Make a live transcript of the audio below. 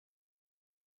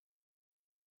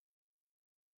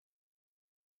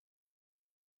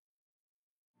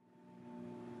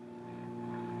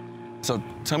So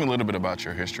tell me a little bit about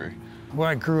your history. Well,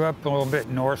 I grew up a little bit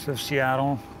north of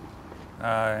Seattle,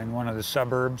 in one of the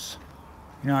suburbs.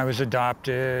 You know, I was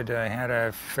adopted. I had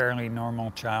a fairly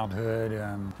normal childhood.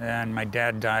 And my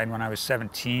dad died when I was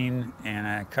 17, and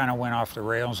I kind of went off the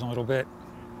rails a little bit.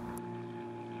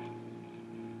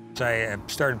 So I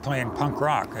started playing punk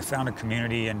rock. I found a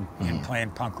community in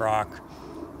playing punk rock,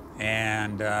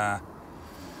 and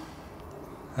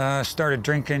started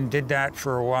drinking, did that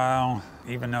for a while,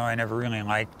 even though I never really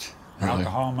liked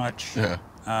alcohol much. Yeah.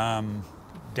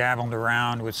 Dabbled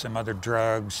around with some other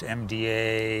drugs,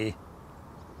 MDA,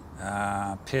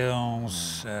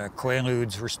 pills,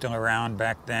 Quaaludes were still around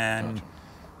back then.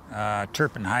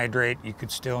 Terpene hydrate you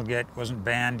could still get, wasn't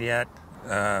banned yet.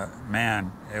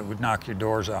 Man, it would knock your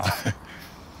doors off.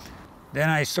 Then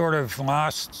I sort of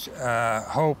lost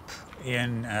hope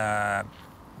in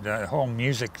the whole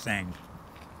music thing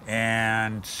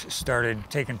and started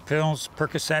taking pills,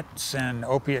 Percocets and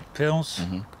opiate pills,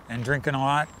 and drinking a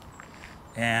lot.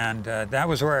 And that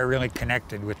was where I really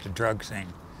connected with the drug thing.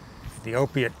 The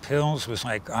opiate pills was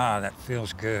like, that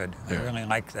feels good. I really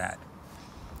like that.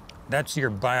 That's your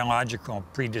biological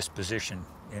predisposition,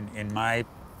 in my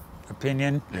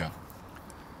opinion. Yeah.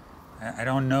 I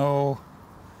don't know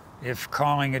if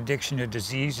calling addiction a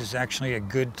disease is actually a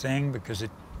good thing, because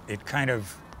it kind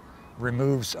of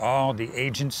removes all the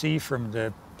agency from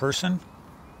the person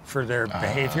for their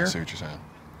behavior. I see what you're saying.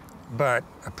 But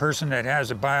a person that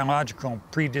has a biological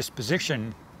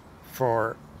predisposition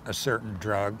for a certain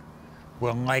drug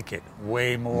will like it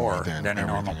way more than a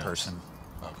normal person.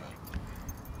 Okay.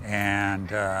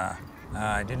 And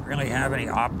I didn't really have any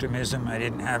optimism. I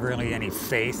didn't have really any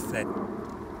faith that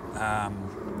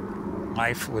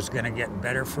life was going to get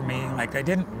better for me. Like, I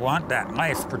didn't want that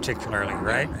life particularly,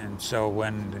 right? And so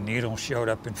when the needle showed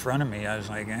up in front of me, I was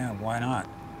like, yeah, why not?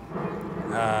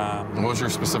 What was your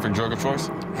specific drug of choice?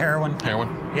 Heroin. Heroin?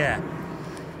 Yeah.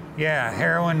 Yeah,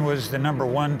 heroin was the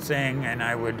 #1 thing, and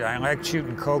I liked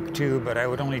shooting coke too, but I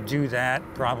would only do that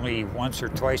probably once or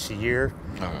twice a year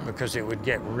because it would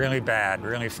get really bad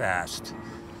really fast.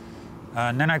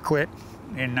 And then I quit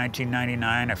in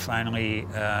 1999. I finally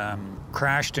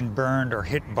crashed and burned, or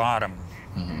hit bottom,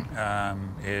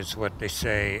 is what they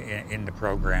say in the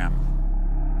program.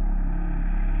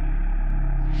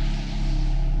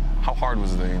 How hard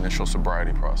was the initial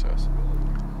sobriety process?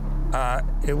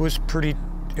 It was pretty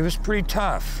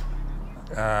tough.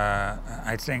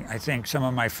 I think some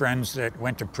of my friends that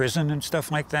went to prison and stuff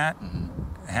like that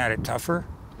had it tougher.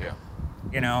 Yeah.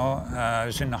 You know, I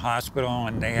was in the hospital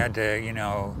and they had to, you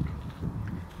know,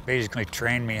 basically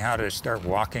train me how to start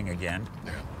walking again.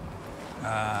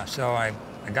 Yeah. So I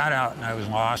got out and I was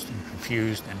lost and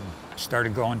confused, and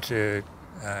started going to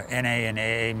NA and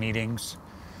AA meetings.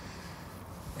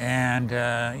 And,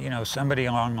 you know, somebody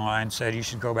along the line said, you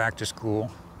should go back to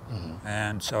school.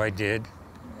 And so I did,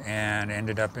 and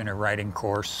ended up in a writing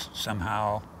course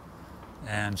somehow.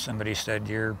 And somebody said,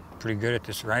 you're pretty good at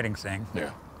this writing thing.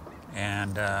 Yeah.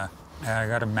 And I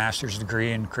got a master's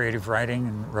degree in creative writing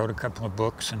and wrote a couple of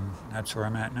books, and that's where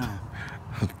I'm at now.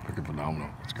 That's fucking phenomenal.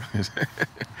 That's crazy.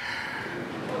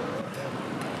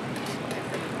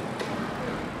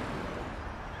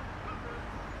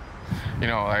 You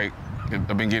know,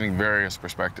 I've been getting various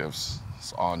perspectives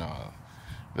on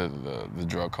the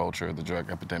drug culture, the drug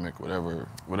epidemic, whatever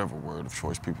word of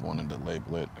choice people wanted to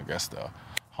label it. I guess the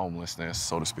homelessness,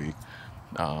 so to speak.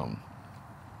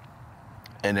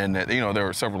 And then, you know, there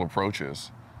are several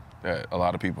approaches that a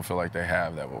lot of people feel like they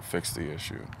have that will fix the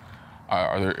issue.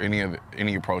 Are there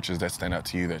any approaches that stand out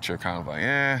to you that you're kind of like,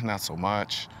 not so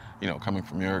much, you know, coming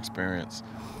from your experience?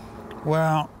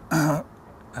 Well,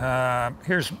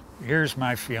 here's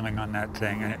my feeling on that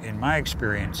thing. In my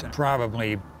experience,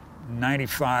 probably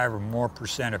 95% or more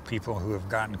of people who have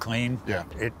gotten clean,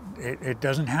 it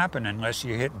doesn't happen unless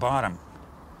you hit bottom.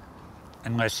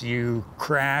 Unless you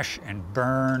crash and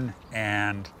burn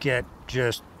and get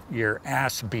just your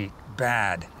ass beat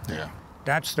bad. Yeah.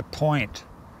 That's the point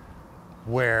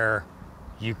where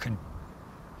you can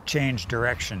change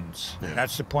directions. Yeah.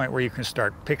 That's the point where you can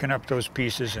start picking up those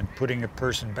pieces and putting a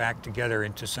person back together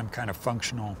into some kind of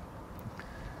functional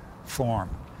form.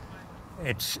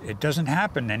 It doesn't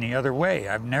happen any other way.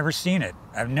 I've never seen it.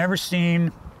 I've never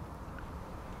seen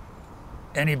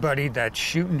anybody that's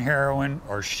shooting heroin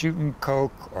or shooting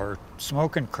coke or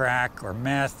smoking crack or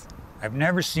meth. I've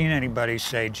never seen anybody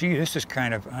say, gee, this is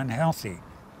kind of unhealthy.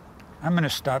 I'm going to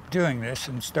stop doing this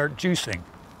and start juicing.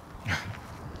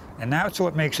 And that's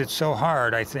what makes it so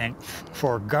hard, I think,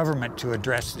 for government to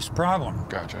address this problem.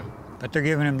 Gotcha. But they're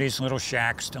giving them these little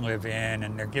shacks to live in,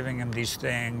 and they're giving them these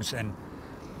things, and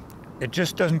it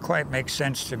just doesn't quite make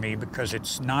sense to me because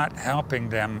it's not helping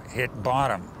them hit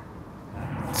bottom.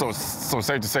 So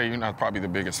safe to say you're not probably the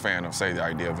biggest fan of, say, the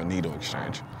idea of a needle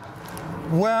exchange.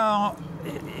 Well,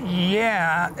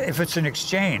 yeah, if it's an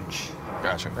exchange.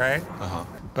 Gotcha. Right? Uh-huh.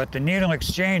 But the needle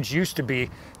exchange used to be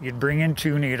you'd bring in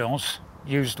 2 needles,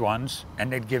 used ones,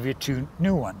 and they'd give you 2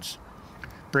 new ones.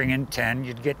 Bring in 10,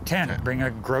 you'd get 10. Okay. Bring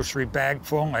a grocery bag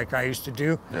full, like I used to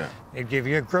do, they'd give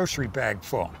you a grocery bag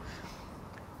full.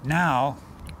 Now,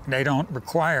 they don't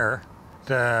require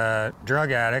the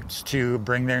drug addicts to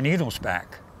bring their needles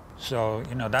back. So,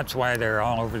 you know, that's why they're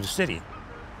all over the city.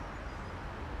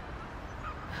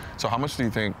 So how much do you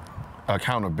think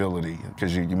accountability,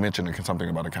 because you mentioned something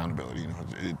about accountability, you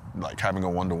know, like having a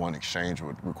one-to-one exchange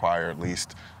would require at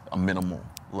least a minimal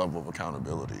level of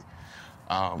accountability.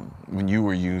 When you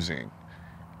were using,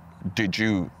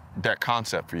 that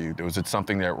concept for you, was it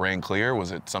something that rang clear?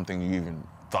 Was it something you even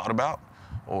thought about?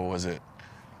 Or was it?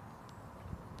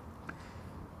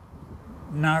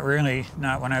 Not really,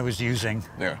 not when I was using.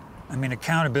 Yeah. I mean,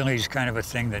 accountability is kind of a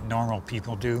thing that normal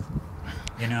people do,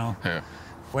 you know? Yeah.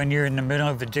 When you're in the middle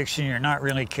of addiction, you're not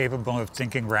really capable of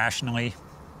thinking rationally.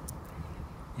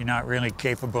 You're not really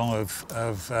capable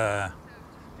of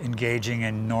engaging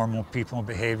in normal people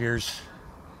behaviors,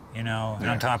 you know? And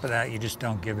on top of that, you just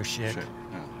don't give a shit. Yeah.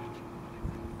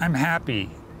 I'm happy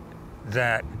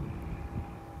that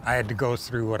I had to go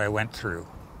through what I went through.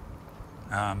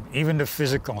 Even the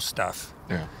physical stuff.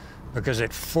 Yeah. Because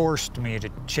it forced me to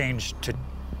change, to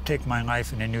take my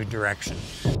life in a new direction.